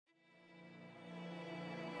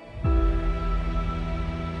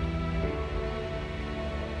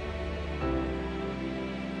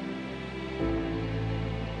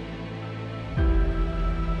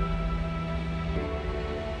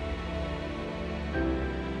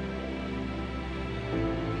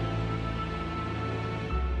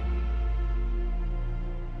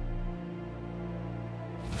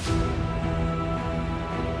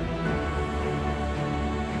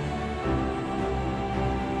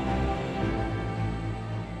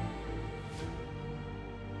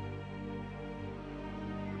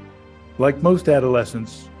Like most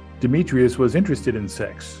adolescents, Demetrius was interested in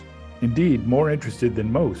sex, indeed more interested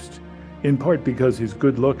than most, in part because his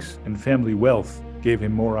good looks and family wealth gave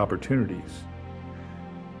him more opportunities.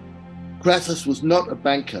 Crassus was not a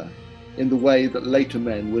banker in the way that later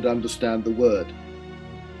men would understand the word.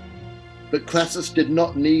 But Crassus did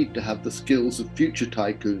not need to have the skills of future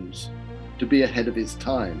tycoons to be ahead of his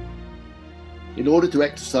time. In order to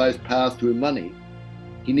exercise power through money,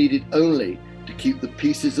 he needed only to keep the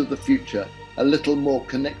pieces of the future a little more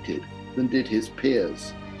connected than did his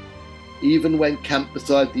peers. Even when camped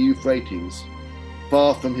beside the Euphrates,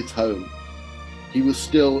 far from his home, he was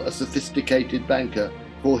still a sophisticated banker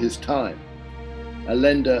for his time, a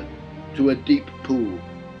lender to a deep pool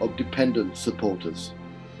of dependent supporters.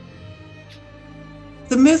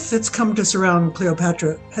 The myth that's come to surround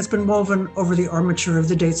Cleopatra has been woven over the armature of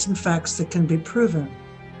the dates and facts that can be proven.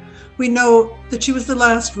 We know that she was the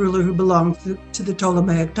last ruler who belonged to the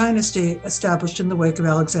Ptolemaic dynasty established in the wake of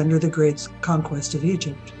Alexander the Great's conquest of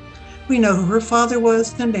Egypt. We know who her father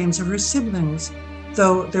was, the names of her siblings,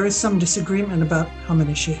 though there is some disagreement about how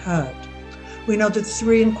many she had. We know that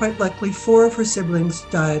 3 and quite likely 4 of her siblings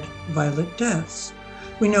died violent deaths.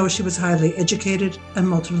 We know she was highly educated and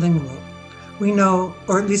multilingual. We know,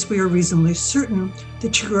 or at least we are reasonably certain,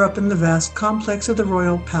 that she grew up in the vast complex of the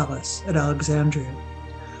royal palace at Alexandria.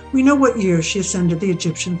 We know what year she ascended the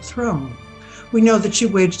Egyptian throne. We know that she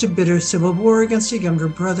waged a bitter civil war against a younger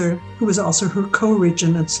brother, who was also her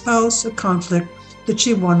co-regent and spouse, a conflict that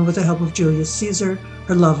she won with the help of Julius Caesar,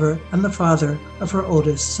 her lover, and the father of her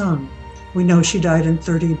oldest son. We know she died in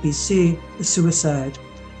 30 BC, a suicide.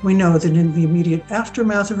 We know that in the immediate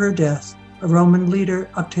aftermath of her death, a Roman leader,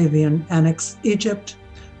 Octavian, annexed Egypt,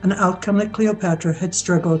 an outcome that Cleopatra had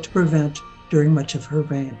struggled to prevent during much of her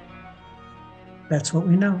reign. That's what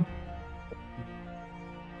we know.